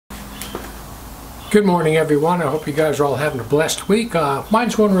Good morning, everyone. I hope you guys are all having a blessed week.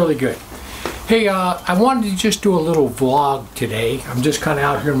 Mine's going really good. Hey, I wanted to just do a little vlog today. I'm just kind of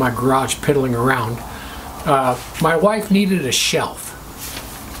out here in my garage piddling around. My wife needed a shelf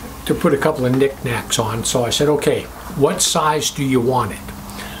to put a couple of knickknacks on, so I said, okay, what size do you want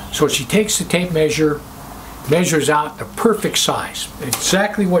it? So she takes the tape measure, measures out the perfect size,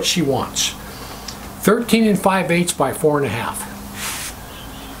 exactly what she wants. 13 5/8 by 4 1/2.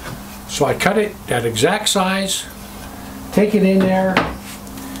 So I cut it that exact size, take it in there,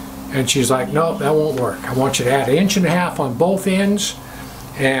 and she's like, no, that won't work. I want you to add 1.5 inches on both ends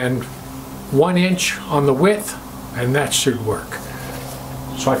and 1 inch on the width, and that should work.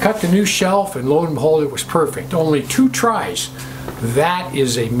 So I cut the new shelf, and lo and behold, it was perfect. Only 2 tries. That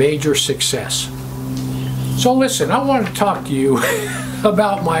is a major success. So listen, I want to talk to you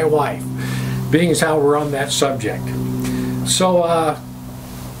about my wife, being as how we're on that subject. So,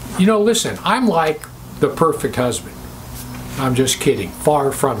 you know, listen, I'm like the perfect husband. I'm just kidding,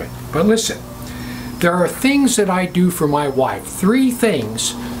 far from it. But listen, there are things that I do for my wife, 3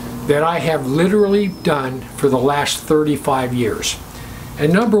 things that I have literally done for the last 35 years.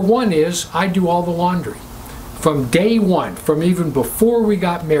 And number 1 is I do all the laundry. From day 1, from even before we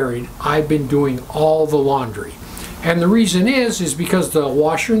got married, I've been doing all the laundry. And the reason is because the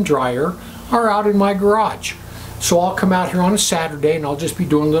washer and dryer are out in my garage. So I'll come out here on a Saturday and I'll just be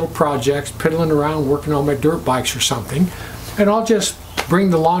doing little projects, piddling around, working on my dirt bikes or something. And I'll just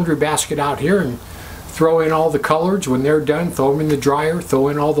bring the laundry basket out here and throw in all the colors. When they're done, throw them in the dryer, throw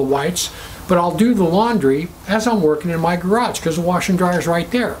in all the whites. But I'll do the laundry as I'm working in my garage because the washer and dryer is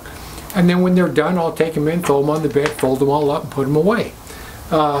right there. And then when they're done, I'll take them in, throw them on the bed, fold them all up and put them away.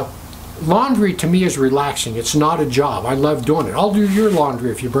 Laundry to me is relaxing. It's not a job. I love doing it. I'll do your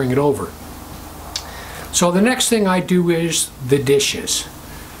laundry if you bring it over. So the next thing I do is the dishes.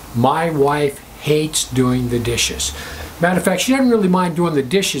 My wife hates doing the dishes. Matter of fact, she doesn't really mind doing the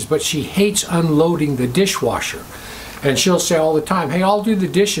dishes, but she hates unloading the dishwasher. And she'll say all the time, hey, I'll do the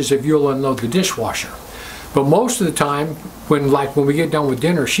dishes if you'll unload the dishwasher. But most of the time, when we get done with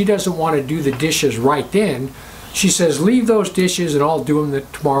dinner, she doesn't want to do the dishes right then. She says, leave those dishes and I'll do them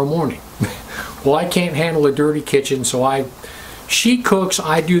tomorrow morning. Well, I can't handle a dirty kitchen, so she cooks,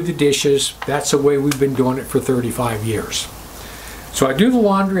 I do the dishes. That's the way we've been doing it for 35 years. So I do the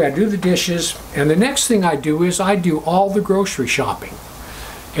laundry, I do the dishes, and the next thing I do is I do all the grocery shopping.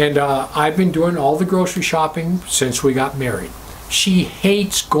 And I've been doing all the grocery shopping since we got married. She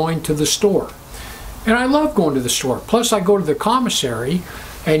hates going to the store. And I love going to the store. Plus I go to the commissary,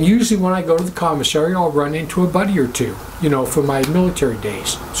 and usually when I go to the commissary, I'll run into a buddy or two, you know, from my military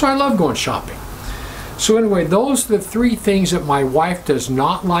days. So I love going shopping. So anyway, those are the 3 things that my wife does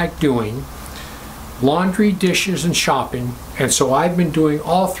not like doing: laundry, dishes, and shopping. And so I've been doing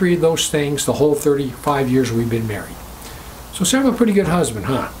all 3 of those things the whole 35 years we've been married. So say I'm a pretty good husband,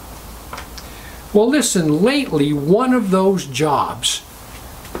 huh? Well, listen, lately one of those jobs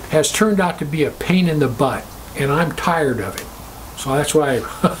has turned out to be a pain in the butt, and I'm tired of it. So that's why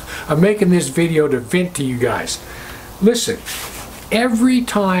I'm making this video to vent to you guys. Listen, every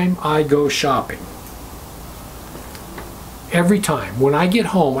time I go shopping, every time when I get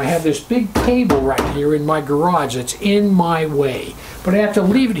home, I have this big table right here in my garage that's in my way. But I have to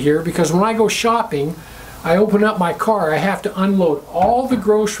leave it here because when I go shopping, I open up my car, I have to unload all the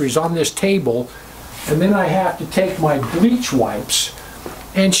groceries on this table, and then I have to take my bleach wipes,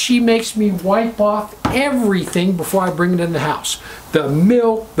 and she makes me wipe off everything before I bring it in the house. The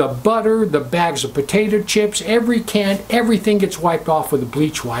milk, the butter, the bags of potato chips, every can, everything gets wiped off with a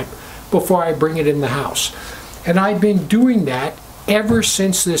bleach wipe before I bring it in the house. And I've been doing that ever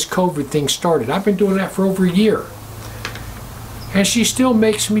since this COVID thing started. I've been doing that for over a year. And she still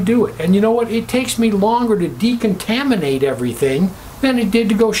makes me do it. And you know what? It takes me longer to decontaminate everything than it did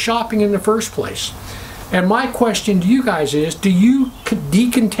to go shopping in the first place. And my question to you guys is, do you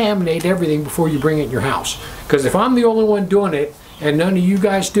decontaminate everything before you bring it in your house? Because if I'm the only one doing it and none of you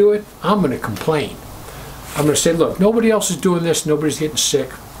guys do it, I'm going to complain. I'm going to say, look, nobody else is doing this, nobody's getting sick.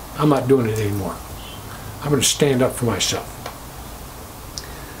 I'm not doing it anymore. I'm going to stand up for myself.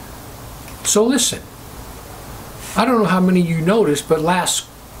 So listen, I don't know how many of you noticed, but last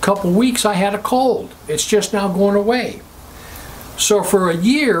couple weeks I had a cold. It's just now going away. So for a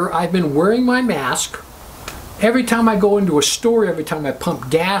year I've been wearing my mask. Every time I go into a store, every time I pump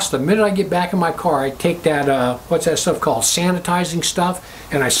gas, the minute I get back in my car, I take that, what's that stuff called, sanitizing stuff,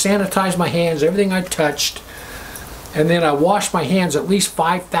 and I sanitize my hands, everything I touched, and then I wash my hands at least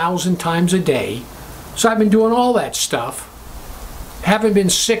 5,000 times a day. So I've been doing all that stuff. Haven't been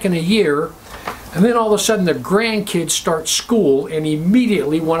sick in a year. And then all of a sudden the grandkids start school, and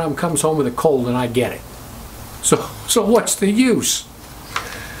immediately one of them comes home with a cold, and I get it. So what's the use?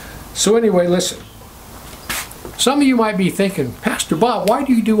 So anyway, listen. Some of you might be thinking, Pastor Bob, why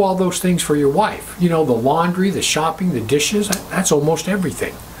do you do all those things for your wife? You know, the laundry, the shopping, the dishes, that's almost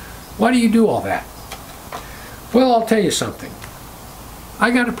everything. Why do you do all that? Well, I'll tell you something. I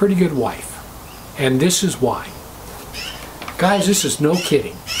got a pretty good wife, and this is why. Guys, this is no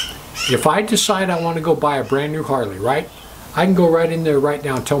kidding. If I decide I want to go buy a brand new Harley, right? I can go right in there right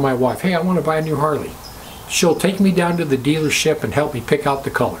now and tell my wife, hey, I want to buy a new Harley. She'll take me down to the dealership and help me pick out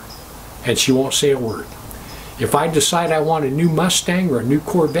the color, and she won't say a word. If I decide I want a new Mustang or a new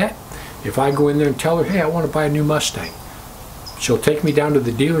Corvette, if I go in there and tell her, hey, I want to buy a new Mustang, she'll take me down to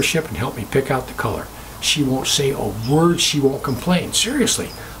the dealership and help me pick out the color. She won't say a word, she won't complain. Seriously,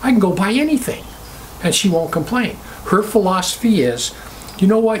 I can go buy anything, and she won't complain. Her philosophy is, you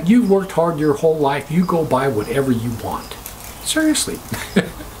know what, you've worked hard your whole life, you go buy whatever you want. Seriously.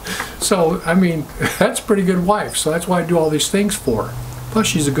 So, I mean, that's a pretty good wife, so that's why I do all these things for her. Plus,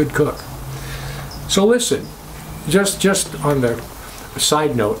 she's a good cook. So listen, just on the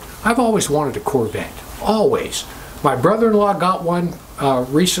side note, I've always wanted a Corvette. Always. My brother-in-law got one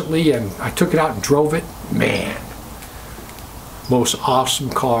recently, and I took it out and drove it. Man, most awesome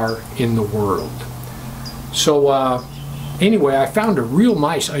car in the world. So anyway, I found a real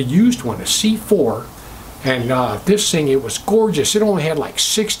nice, a used one, a C4, and this thing, it was gorgeous. It only had like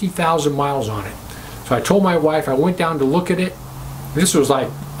 60,000 miles on it. So I told my wife, I went down to look at it. This was like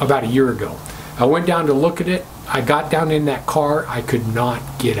about a year ago. I went down to look at it. I got down in that car. I could not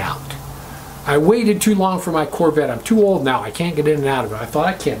get out. I waited too long for my Corvette. I'm too old now. I can't get in and out of it. I thought,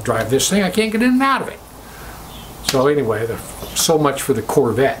 I can't drive this thing. I can't get in and out of it. So anyway, so much for the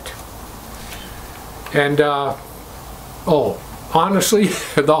Corvette. And, oh, honestly,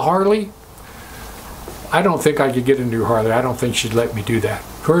 the Harley, I don't think I could get a new Harley. I don't think she'd let me do that.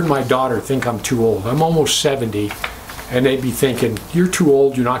 Her and my daughter think I'm too old. I'm almost 70, and they'd be thinking, you're too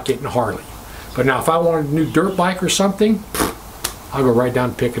old, you're not getting a Harley. But now if I wanted a new dirt bike or something, I'll go right down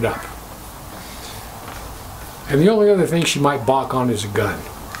and pick it up. And the only other thing she might balk on is a gun.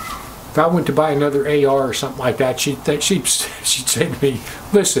 If I went to buy another AR or something like that, she'd say to me,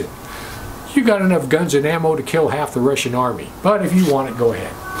 listen, you got enough guns and ammo to kill half the Russian army. But if you want it, go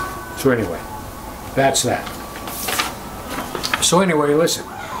ahead. So anyway, that's that. So anyway, listen,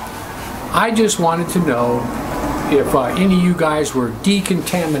 I just wanted to know if any of you guys were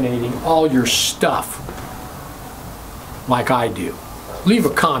decontaminating all your stuff like I do. Leave a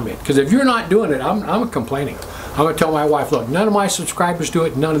comment, because if you're not doing it, I'm complaining. I'm going to tell my wife, look, none of my subscribers do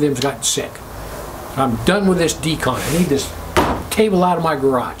it, none of them's gotten sick. I'm done with this decon. I need this table out of my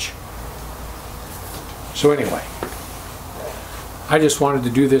garage. So anyway, I just wanted to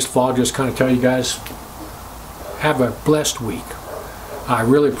do this vlog, just kind of tell you guys, have a blessed week. I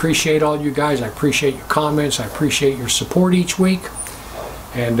really appreciate all you guys. I appreciate your comments. I appreciate your support each week.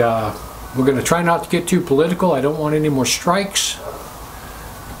 And we're going to try not to get too political. I don't want any more strikes.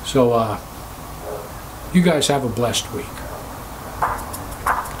 So you guys have a blessed week.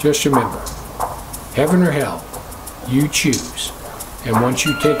 Just remember, heaven or hell, you choose. And once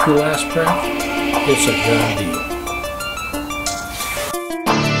you take your last breath, it's a done deal.